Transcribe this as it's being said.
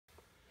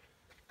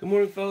Good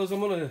morning, fellas.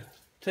 I'm going to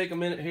take a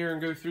minute here and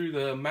go through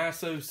the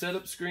Masso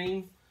setup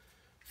screen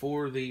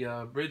for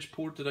the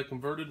Bridgeport that I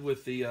converted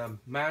with the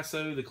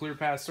Masso, the clear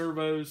path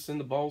servos, and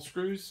the ball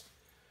screws.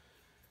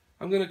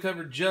 I'm going to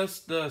cover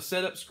just the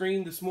setup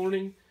screen this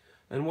morning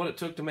and what it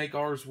took to make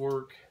ours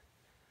work.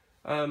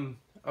 You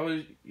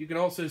can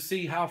also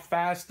see how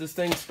fast this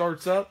thing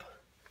starts up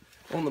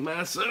on the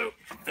Masso,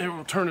 and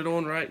we'll turn it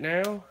on right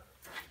now.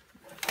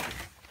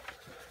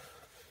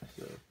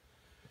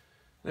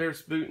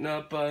 There's booting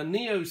up.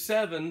 Neo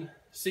 7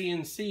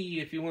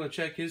 CNC, if you want to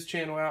check his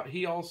channel out,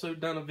 he also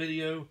done a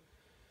video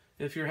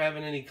if you're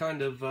having any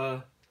kind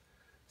of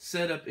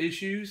setup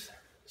issues.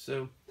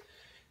 So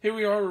here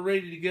we are, we're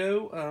ready to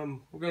go.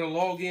 We're going to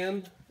log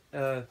in.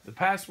 The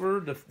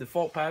password, the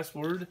default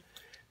password,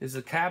 is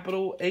a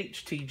capital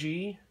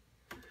HTG.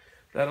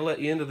 That'll let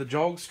you into the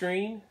jog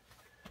screen.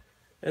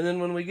 And then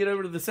when we get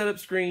over to the setup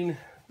screen,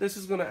 this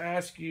is going to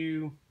ask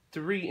you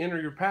to re-enter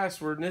your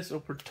password, and this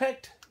will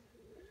protects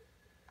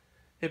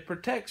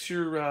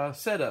your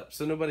setup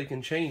so nobody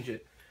can change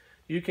it.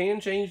 You can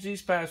change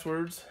these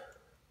passwords.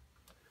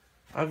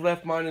 I've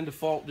left mine in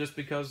default just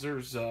because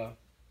there's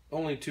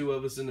only 2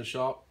 of us in the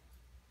shop.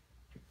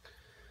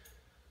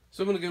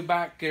 So I'm going to go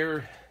back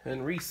there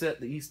and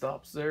reset the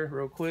e-stops there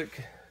real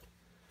quick.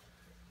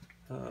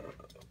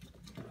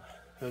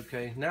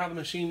 Okay, now the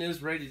machine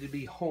is ready to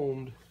be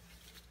homed.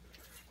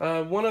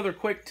 One other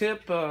quick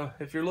tip,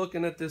 if you're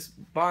looking at this,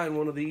 buying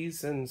one of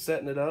these and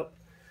setting it up,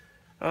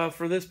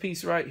 for this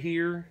piece right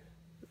here,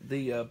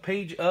 the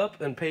page up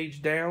and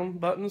page down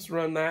buttons,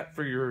 run that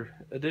for your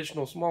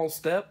additional small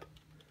step.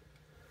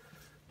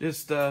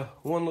 Just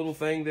one little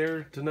thing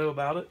there to know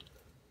about it.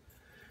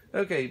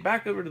 Okay,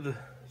 back over to the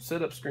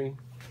setup screen.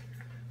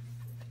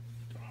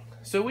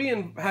 So we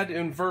had to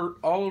invert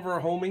all of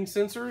our homing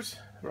sensors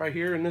right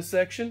here in this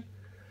section.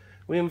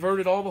 We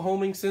inverted all the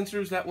homing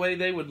sensors, that way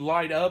they would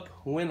light up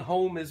when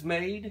home is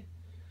made.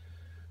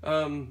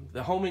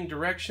 The homing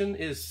direction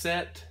is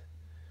set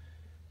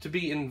to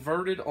be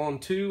inverted on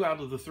 2 out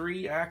of the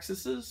 3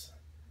 axes.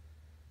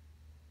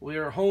 We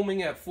are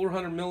homing at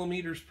 400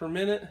 millimeters per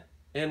minute,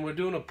 and we're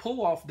doing a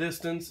pull-off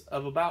distance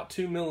of about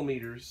 2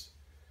 millimeters.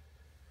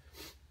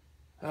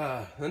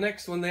 The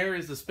next one there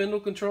is the spindle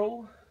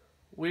control.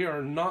 We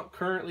are not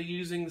currently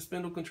using the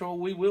spindle control.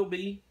 We will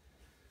be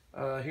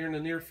here in the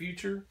near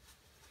future.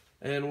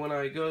 And when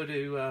I go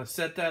to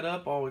set that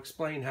up, I'll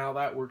explain how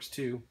that works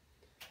too.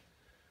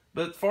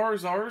 But as far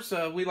as ours,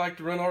 we like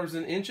to run ours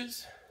in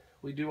inches.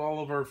 We do all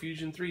of our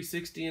Fusion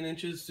 360 in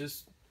inches,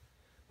 just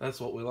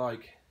that's what we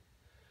like.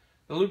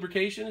 The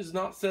lubrication is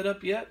not set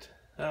up yet.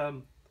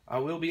 I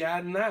will be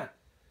adding that.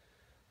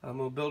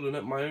 I'm building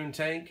up my own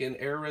tank and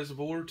air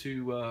reservoir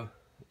to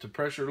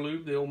pressure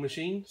lube the old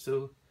machine.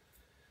 So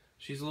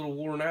she's a little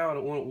worn out.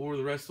 It won't wear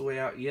the rest of the way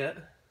out yet.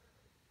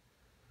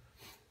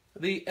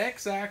 The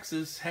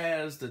X-axis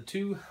has the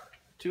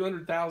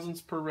 200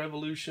 thousandths per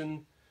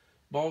revolution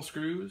ball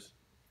screws,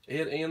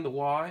 it and the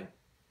Y.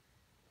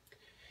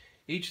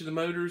 Each of the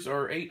motors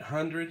are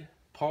 800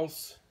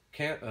 pulses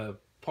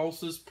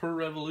per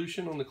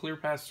revolution on the clear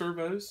path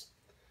servos.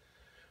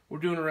 We're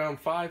doing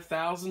around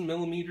 5,000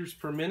 millimeters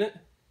per minute,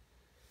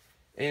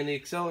 and the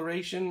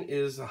acceleration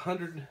is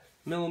 100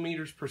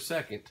 millimeters per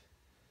second.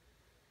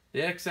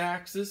 The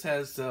X-axis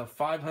has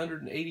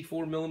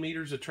 584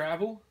 millimeters of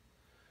travel.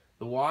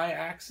 The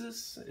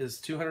Y-axis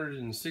is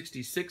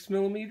 266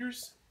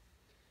 millimeters.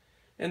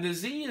 And the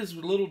Z is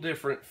a little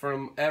different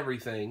from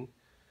everything.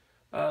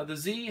 The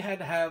Z had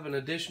to have an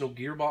additional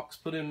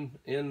gearbox put in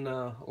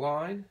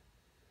line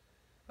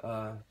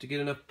to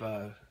get enough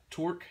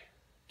torque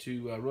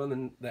to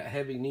run that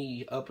heavy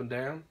knee up and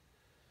down.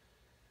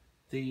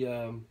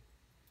 The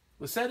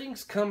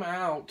settings come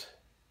out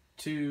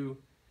to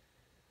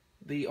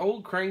the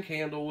old crank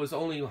handle was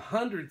only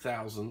 100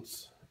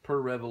 thousandths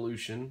per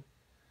revolution,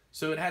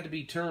 so it had to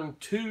be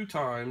turned 2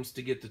 times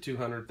to get to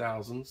 200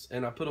 thousandths,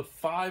 and I put a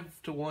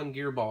 5-to-1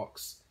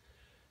 gearbox.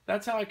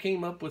 That's how I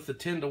came up with the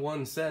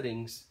 10-to-1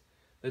 settings,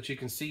 that you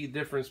can see the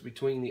difference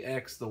between the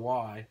X, the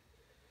Y,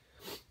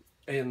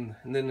 and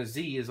then the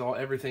Z is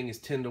everything is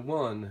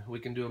 10-to-1. We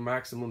can do a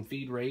maximum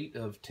feed rate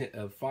of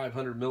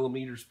 500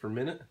 millimeters per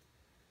minute,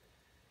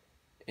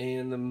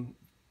 and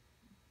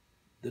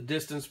the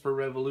distance per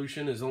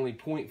revolution is only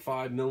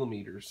 0.5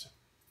 millimeters,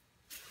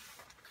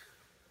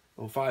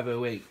 or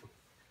 508.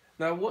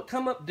 Now, what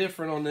come up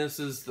different on this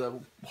is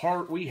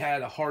we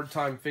had a hard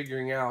time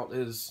figuring out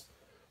is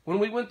when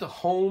we went to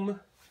home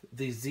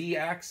the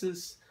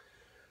Z-axis,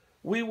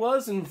 we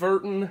was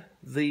inverting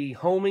the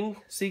homing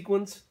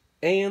sequence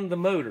and the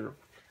motor.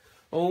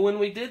 Well, when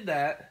we did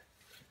that,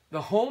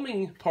 the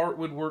homing part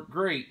would work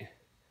great.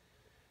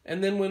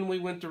 And then when we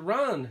went to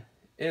run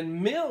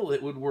and mill,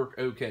 it would work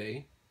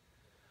okay.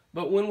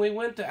 But when we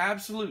went to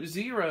absolute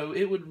 0,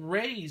 it would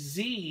raise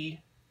Z,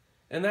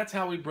 and that's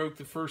how we broke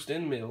the first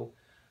end mill.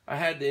 I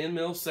had the end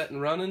mill set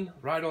and running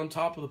right on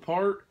top of the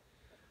part.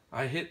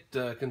 I hit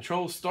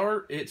control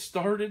start, it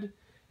started,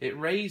 it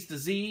raised the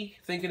Z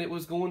thinking it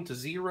was going to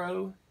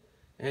 0,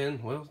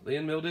 and well, the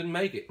end mill didn't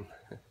make it.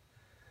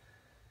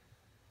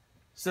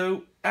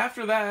 So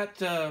after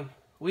that,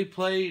 we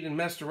played and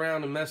messed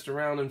around,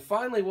 and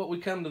finally what we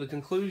come to the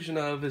conclusion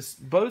of is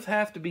both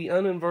have to be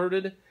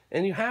uninverted,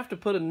 and you have to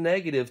put a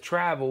negative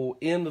travel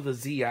into the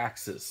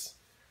z-axis.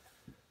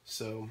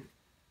 So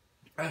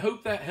I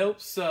hope that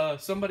helps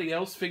somebody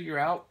else figure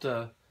out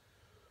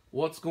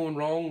what's going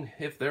wrong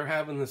if they're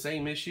having the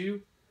same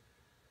issue.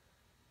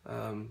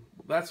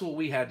 That's what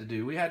we had to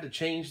do. We had to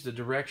change the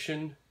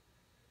direction,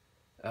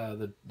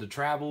 the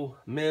travel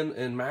min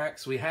and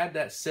max. We had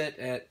that set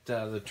at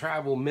the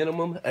travel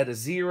minimum at a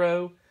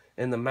 0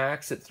 and the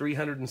max at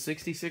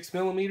 366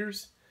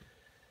 millimeters.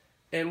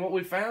 And what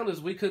we found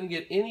is we couldn't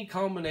get any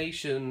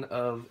combination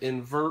of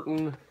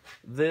inverting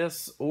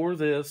this or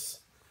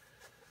this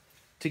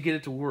to get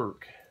it to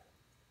work.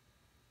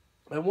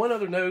 And one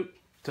other note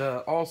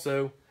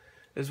also,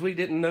 as we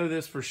didn't know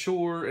this for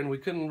sure and we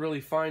couldn't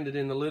really find it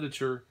in the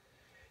literature,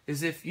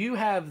 is if you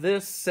have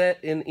this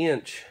set in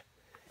inch,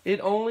 it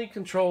only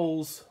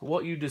controls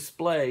what you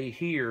display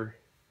here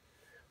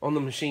on the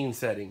machine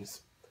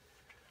settings.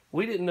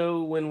 We didn't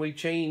know when we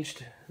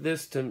changed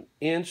this to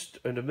inch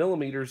or to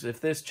millimeters if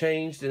this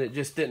changed and it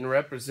just didn't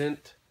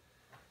represent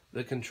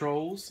the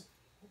controls.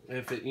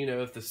 If it,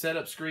 if the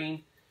setup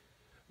screen,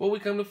 well, we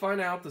come to find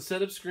out the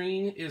setup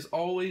screen is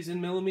always in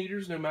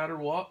millimeters no matter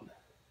what.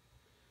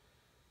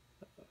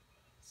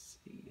 Let's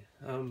see.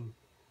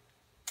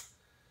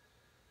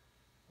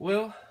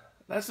 Well,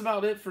 that's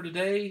about it for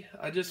today.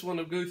 I just want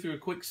to go through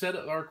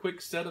our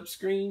quick setup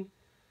screen.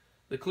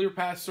 The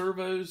ClearPath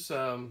servos,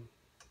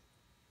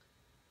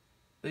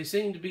 they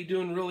seem to be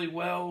doing really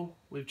well.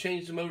 We've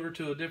changed them over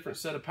to a different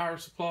set of power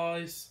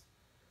supplies.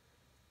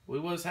 We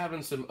was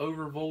having some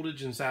over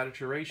voltage and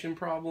saturation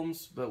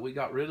problems, but we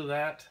got rid of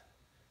that.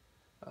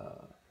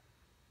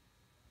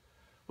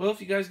 Well,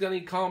 if you guys got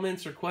any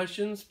comments or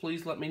questions,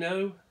 please let me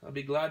know. I'll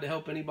be glad to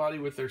help anybody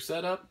with their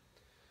setup.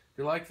 If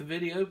you like the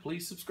video,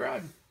 please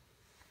subscribe.